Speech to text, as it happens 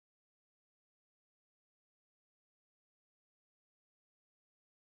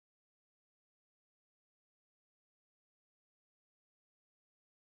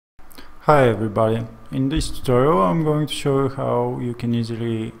Hi everybody, in this tutorial I'm going to show you how you can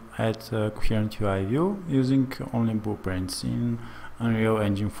easily add a Coherent UI view using only blueprints in Unreal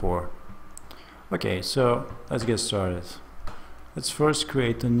Engine 4. Okay, so let's get started. Let's first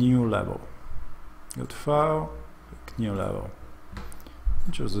create a new level. Go to File, click New Level.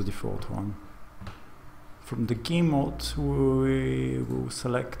 Choose the default one. From the game mode we will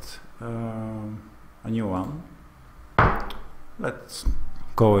select a new one. Let's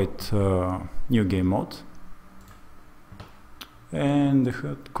call it new game mode, and the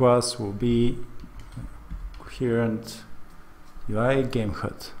HUD class will be Coherent UI game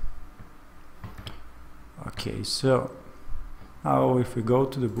HUD. Okay, so now if we go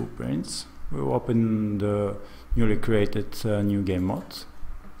to the blueprints, we'll open the newly created new game mode.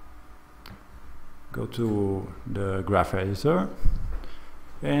 Go to the graph editor,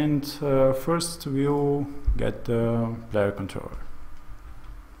 and first we'll get the player controller.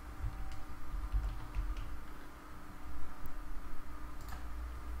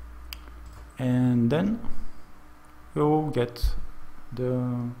 And then we'll get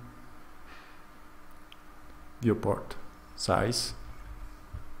the viewport size.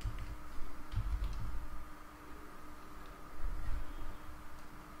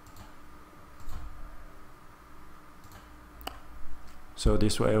 So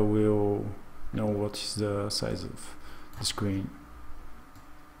this way we'll know what is the size of the screen.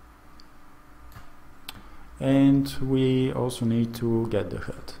 And we also need to get the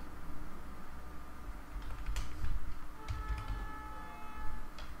HUD.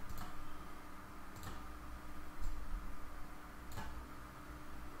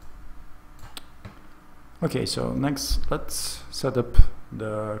 Okay, so next let's set up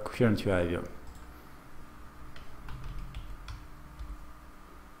the Coherent UI view.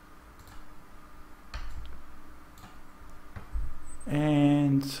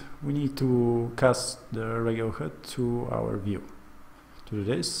 And we need to cast the regular HUD to our view. To do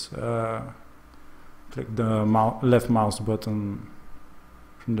this, click the left mouse button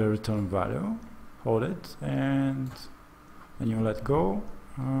from the return value, hold it, and when you let go,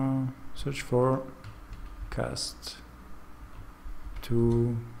 search for cast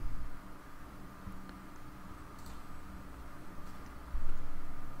to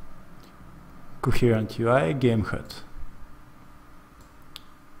Coherent UI game HUD.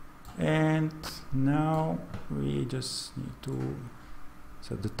 And now we just need to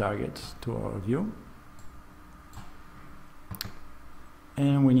set the target to our view,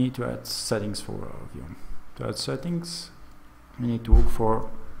 and we need to add settings for our view. To add settings, we need to look for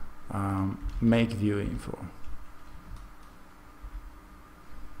make view info.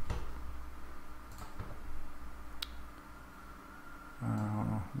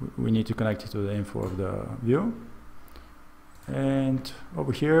 We need to connect it to the info of the view, and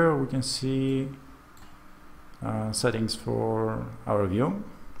over here we can see settings for our view.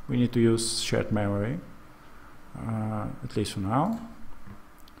 We need to use shared memory, at least for now.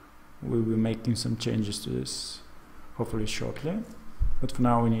 We'll be making some changes to this hopefully shortly, but for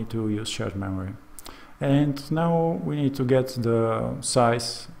now we need to use shared memory. And now we need to get the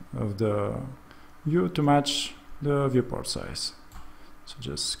size of the view to match the viewport size. So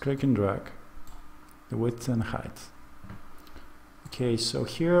just click and drag the width and height. Okay, so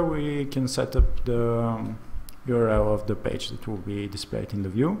here we can set up the URL of the page that will be displayed in the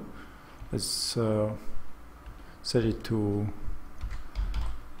view. Let's set it to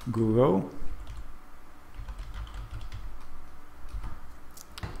Google.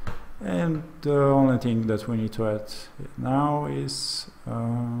 And the only thing that we need to add now is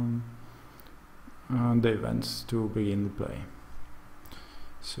the event to begin the play.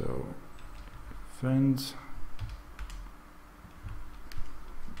 So event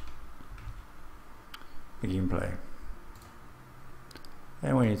begin play,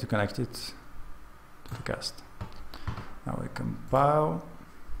 and we need to connect it to the cast. Now we compile,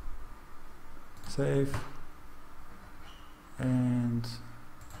 save, and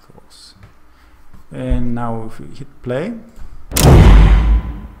close. And now if we hit play,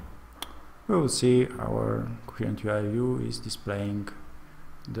 we will see our Coherent UI view is displaying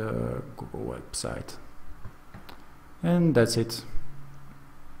the Google website. And that's it.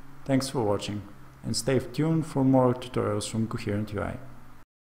 Thanks for watching, and stay tuned for more tutorials from Coherent UI.